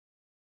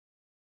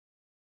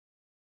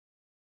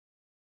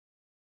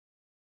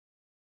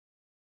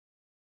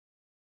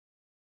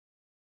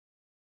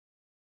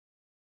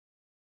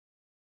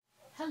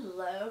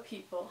Hello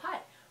people, hi,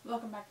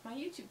 welcome back to my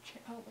YouTube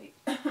channel. Oh wait,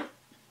 oh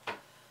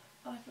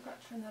I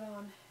forgot to turn that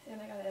on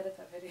and I gotta edit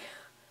that video.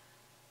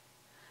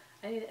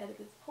 I need to edit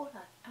this, hold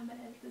on, I'm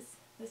gonna edit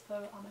this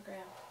photo on my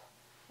gram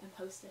and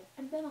post it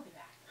and then I'll be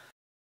back.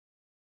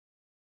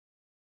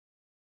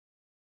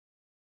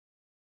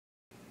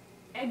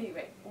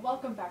 Anyway,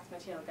 welcome back to my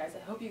channel guys. I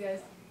hope you guys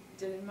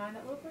didn't mind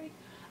that little break.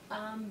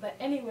 But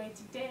anyway,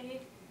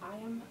 today I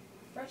am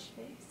fresh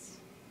faced.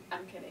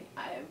 I'm kidding,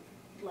 I am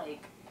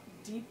like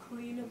deep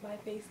cleaned my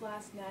face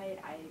last night.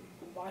 I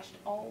washed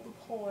all the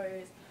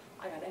pores.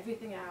 I got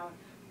everything out.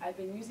 I've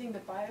been using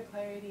this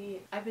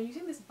BioClarity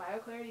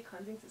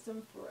cleansing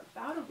system for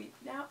about a week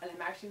now, and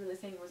I'm actually really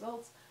seeing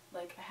results.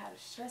 Like, I had a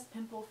stress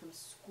pimple from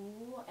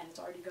school and it's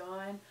already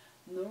gone.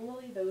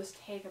 Normally those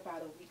take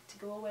about a week to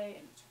go away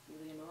and it's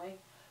really annoying,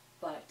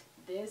 but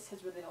this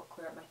has really helped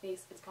clear up my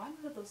face. It's gotten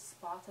rid of those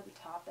spots at the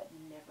top that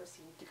never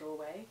seem to go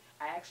away.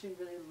 I actually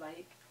really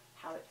like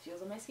how it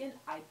feels on my skin.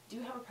 I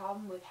do have a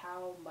problem with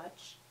how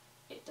much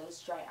it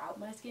does dry out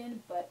my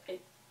skin, but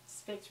it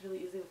fixed really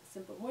easily with a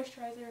simple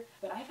moisturizer.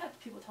 But I've had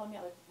people tell me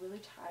I look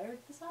really tired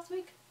this last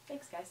week.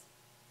 Thanks guys.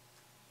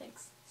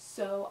 Thanks.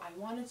 So I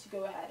wanted to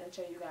go ahead and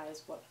show you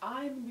guys what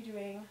I'm going to be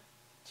doing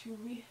to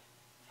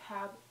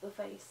rehab the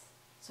face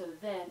so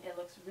then it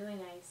looks really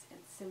nice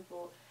and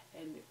simple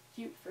and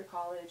cute for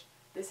college.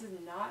 This is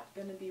not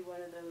going to be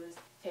one of those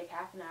take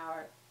half an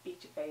hour,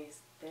 beat your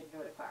face, then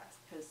go to class,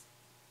 because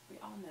we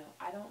all know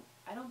I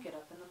don't get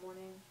up in the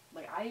morning.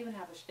 Like, I even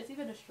have it's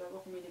even a struggle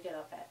for me to get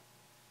up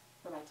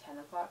for my 10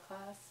 o'clock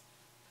class.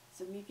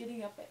 So me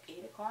getting up at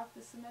 8 o'clock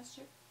this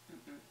semester,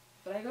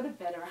 But I go to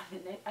bed around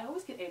midnight. I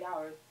always get 8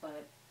 hours,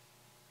 but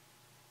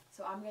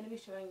so I'm going to be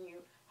showing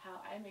you how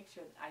I make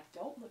sure that I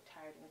don't look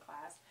tired in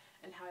class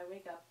and how I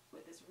wake up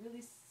with this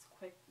really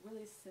quick,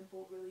 really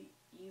simple, really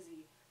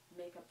easy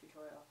makeup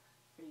tutorial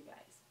for you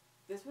guys.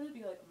 This would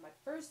be like my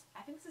first,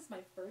 I think this is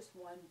my first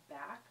one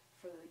back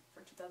for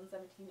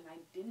 2017, and I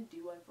didn't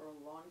do one for a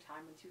long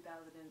time in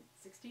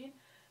 2016,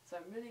 so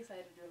I'm really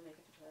excited to do a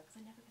makeup tutorial because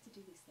I never get to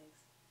do these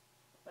things,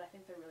 but I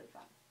think they're really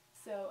fun.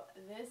 So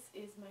this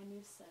is my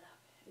new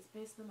setup. It's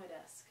basically my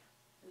desk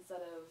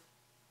instead of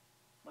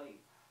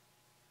like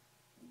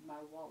my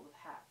wall of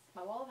hats.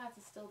 My wall of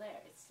hats is still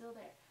there. It's still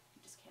there.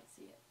 You just can't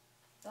see it.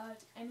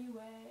 But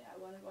anyway, I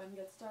want to go ahead and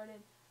get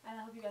started, and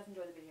I hope you guys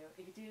enjoy the video. If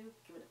you do,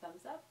 give it a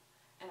thumbs up,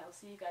 and I'll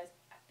see you guys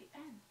at the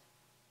end.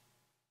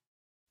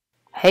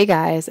 Hey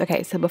guys,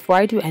 okay, so before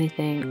I do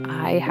anything,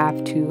 I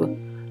have to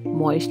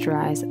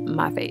moisturize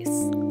my face.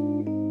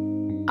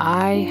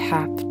 I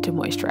have to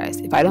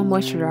moisturize. If I don't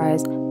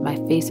moisturize, my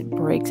face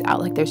breaks out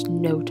like there's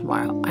no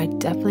tomorrow. I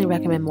definitely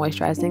recommend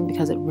moisturizing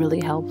because it really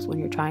helps when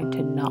you're trying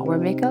to not wear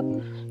makeup,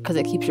 because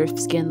it keeps your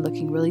skin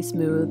looking really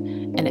smooth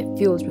and it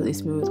feels really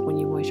smooth when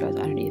you moisturize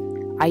underneath.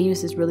 I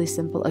use this really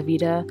simple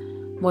Aveda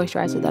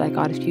moisturizer that I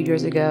got a few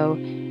years ago,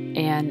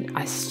 and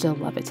I still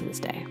love it to this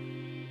day.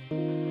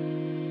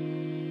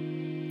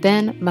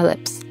 Then my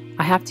lips.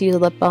 I have to use a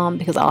lip balm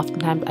because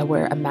oftentimes I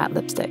wear a matte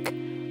lipstick.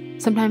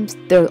 Sometimes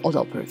they're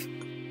adult proof.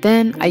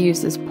 Then I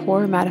use this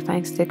pore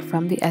mattifying stick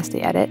from the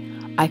Estee Edit.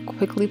 I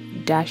quickly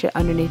dash it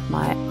underneath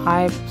my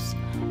eyes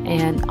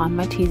and on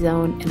my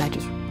T-zone, and I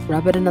just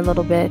rub it in a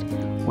little bit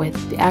with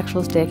the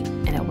actual stick,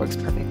 and it works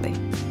perfectly.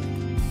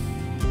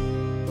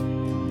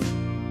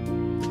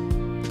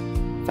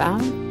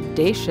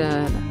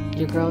 Foundation.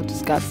 Your girl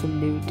just got some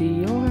new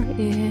Dior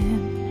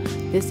in.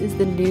 This is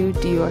the new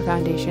Dior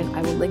foundation.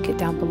 I will link it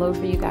down below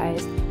for you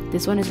guys.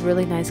 This one is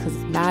really nice because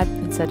it's matte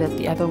instead of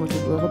the other one, which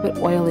is a little bit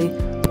oily.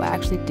 But I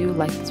actually do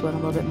like this one a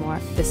little bit more.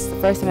 This is the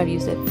first time I've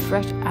used it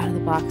fresh out of the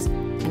box,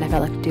 and I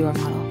felt like a Dior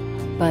model.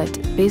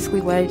 But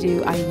basically what I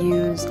do, I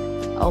use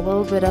a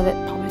little bit of it,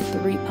 probably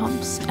 3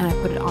 pumps, and I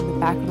put it on the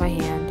back of my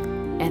hand,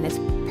 and it's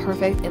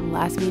perfect. It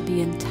lasts me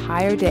the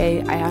entire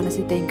day. I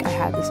honestly think I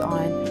had this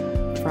on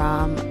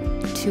from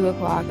 2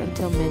 o'clock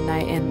until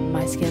midnight, and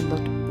my skin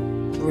looked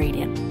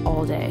radiant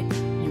all day.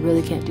 You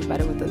really can't do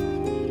better with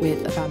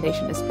a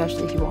foundation,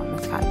 especially if you want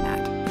this kind of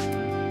matte.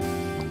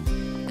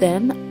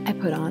 Then I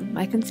put on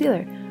my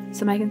concealer.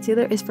 So my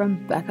concealer is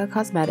from Becca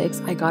Cosmetics.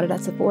 I got it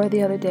at Sephora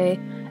the other day,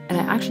 and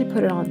I actually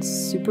put it on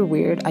super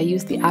weird. I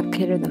use the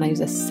applicator, then I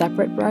use a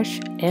separate brush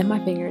and my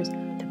fingers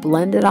to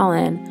blend it all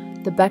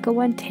in. The Becca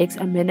one takes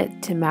a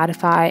minute to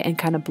mattify and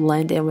kind of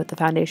blend in with the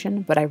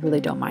foundation, but I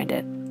really don't mind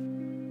it.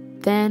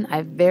 Then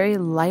I very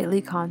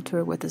lightly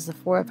contour with the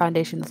Sephora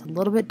foundation that's a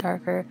little bit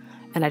darker,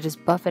 and I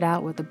just buff it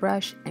out with a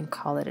brush and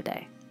call it a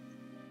day.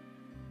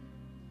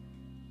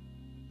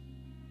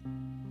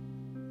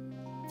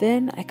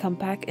 Then I come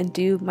back and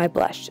do my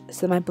blush.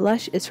 So my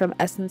blush is from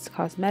Essence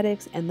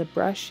Cosmetics, and the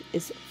brush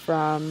is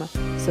from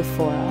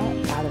Sephora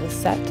out of a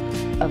set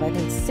of I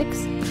think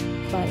 6.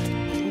 But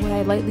what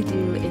I lightly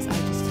do is I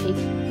just take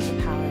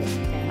the palette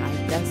and I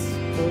dust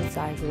both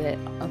sides of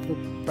the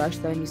brush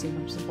that I'm using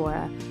from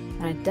Sephora,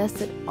 and I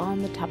dust it on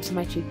the tops of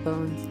my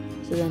cheekbones,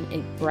 so then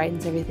it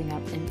brightens everything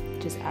up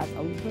and just adds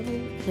a little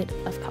bit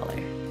of color.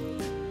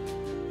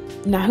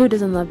 Now, who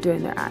doesn't love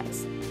doing their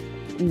eyes?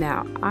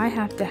 Now, I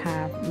have to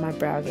have my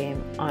brow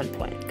game on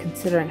point,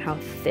 considering how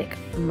thick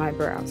my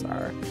brows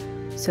are.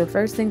 So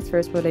first things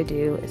first, what I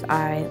do is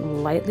I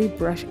lightly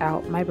brush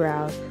out my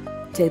brows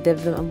to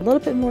give them a little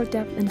bit more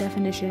depth and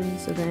definition,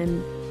 so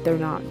then they're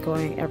not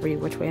going every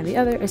which way and the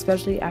other,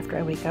 especially after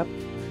I wake up.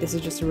 This is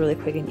just a really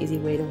quick and easy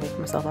way to wake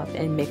myself up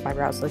and make my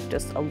brows look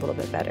just a little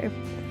bit better.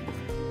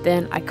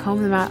 Then I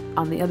comb them out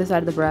on the other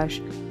side of the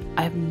brush.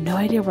 I have no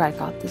idea where I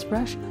got this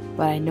brush,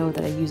 but I know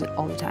that I use it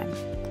all the time.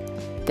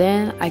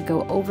 Then I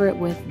go over it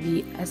with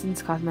the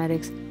Essence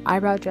Cosmetics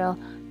eyebrow gel.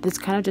 This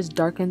kind of just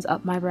darkens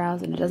up my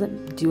brows, and it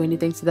doesn't do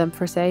anything to them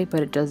per se,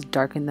 but it does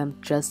darken them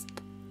just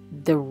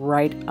the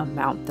right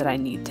amount that I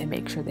need to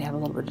make sure they have a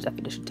little bit of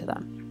definition to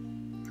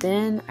them.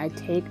 Then I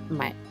take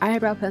my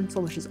eyebrow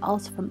pencil, which is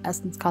also from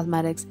Essence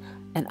Cosmetics,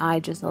 and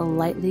I just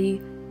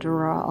lightly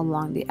draw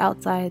along the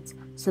outsides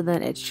so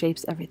then it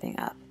shapes everything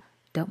up.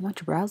 Don't want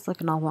your brows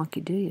looking all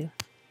wonky, do you?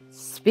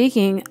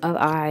 Speaking of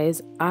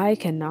eyes, I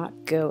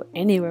cannot go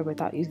anywhere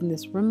without using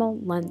this Rimmel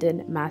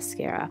London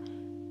mascara.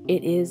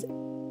 It is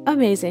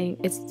amazing.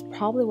 It's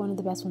probably one of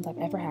the best ones I've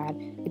ever had.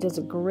 It does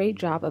a great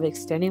job of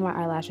extending my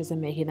eyelashes and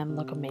making them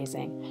look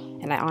amazing.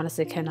 And I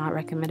honestly cannot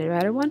recommend a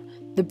better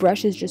one. The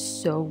brush is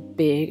just so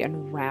big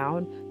and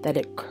round that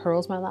it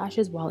curls my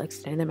lashes while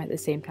extending them at the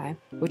same time,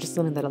 which is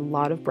something that a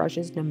lot of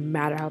brushes, no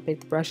matter how big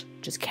the brush,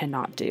 just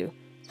cannot do.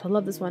 So I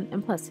love this one.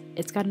 And plus,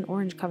 it's got an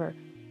orange cover.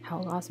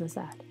 How awesome is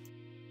that?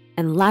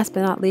 And last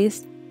but not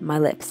least, my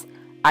lips.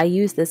 I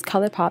use this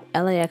ColourPop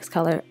LAX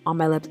color on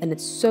my lips, and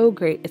it's so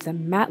great. It's a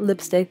matte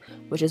lipstick,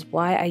 which is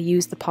why I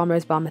use the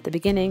Palmer's Balm at the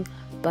beginning,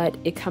 but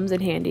it comes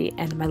in handy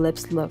and my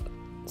lips look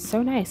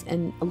so nice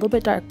and a little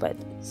bit dark, but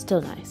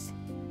still nice.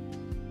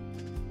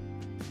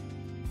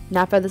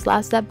 Now for this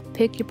last step,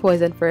 pick your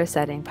poison for a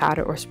setting,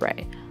 powder or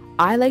spray.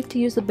 I like to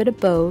use a bit of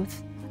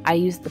both. I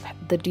use the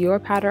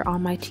Dior powder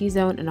on my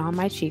T-zone and on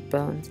my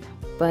cheekbones,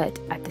 but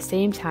at the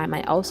same time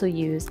I also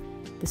use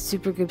the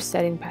Supergoop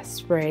setting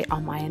spray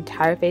on my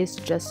entire face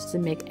just to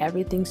make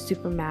everything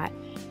super matte,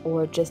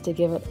 or just to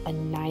give it a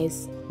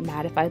nice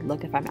mattified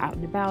look if I'm out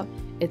and about.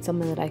 It's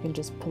something that I can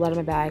just pull out of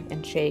my bag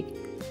and shake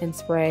and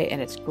spray,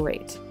 and it's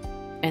great.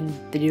 And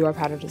the Dior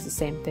powder does the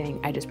same thing.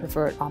 I just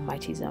prefer it on my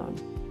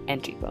T-zone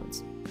and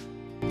cheekbones.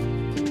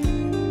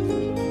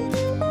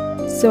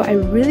 So I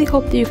really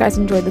hope that you guys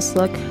enjoyed this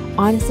look.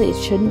 Honestly,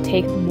 it shouldn't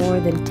take more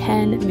than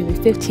 10, maybe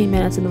 15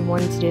 minutes in the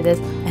morning to do this,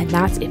 and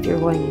that's if you're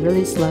going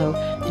really slow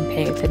and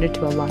paying attention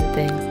to a lot of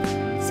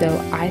things. So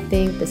I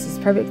think this is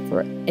perfect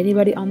for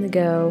anybody on the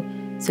go.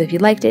 So if you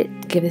liked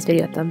it, give this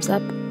video a thumbs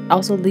up.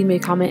 Also leave me a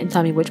comment and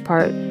tell me which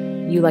part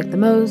you like the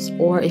most,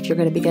 or if you're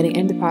going to be getting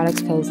into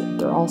products, because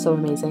they're all so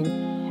amazing.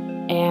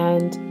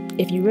 And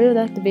if you really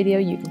liked the video,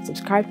 you can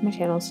subscribe to my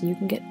channel so you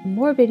can get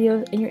more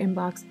videos in your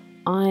inbox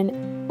on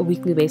a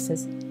weekly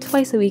basis,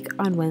 twice a week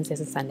on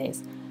Wednesdays and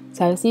Sundays.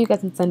 So I will see you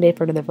guys on Sunday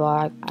for another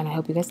vlog, and I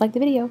hope you guys liked the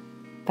video.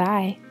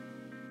 Bye!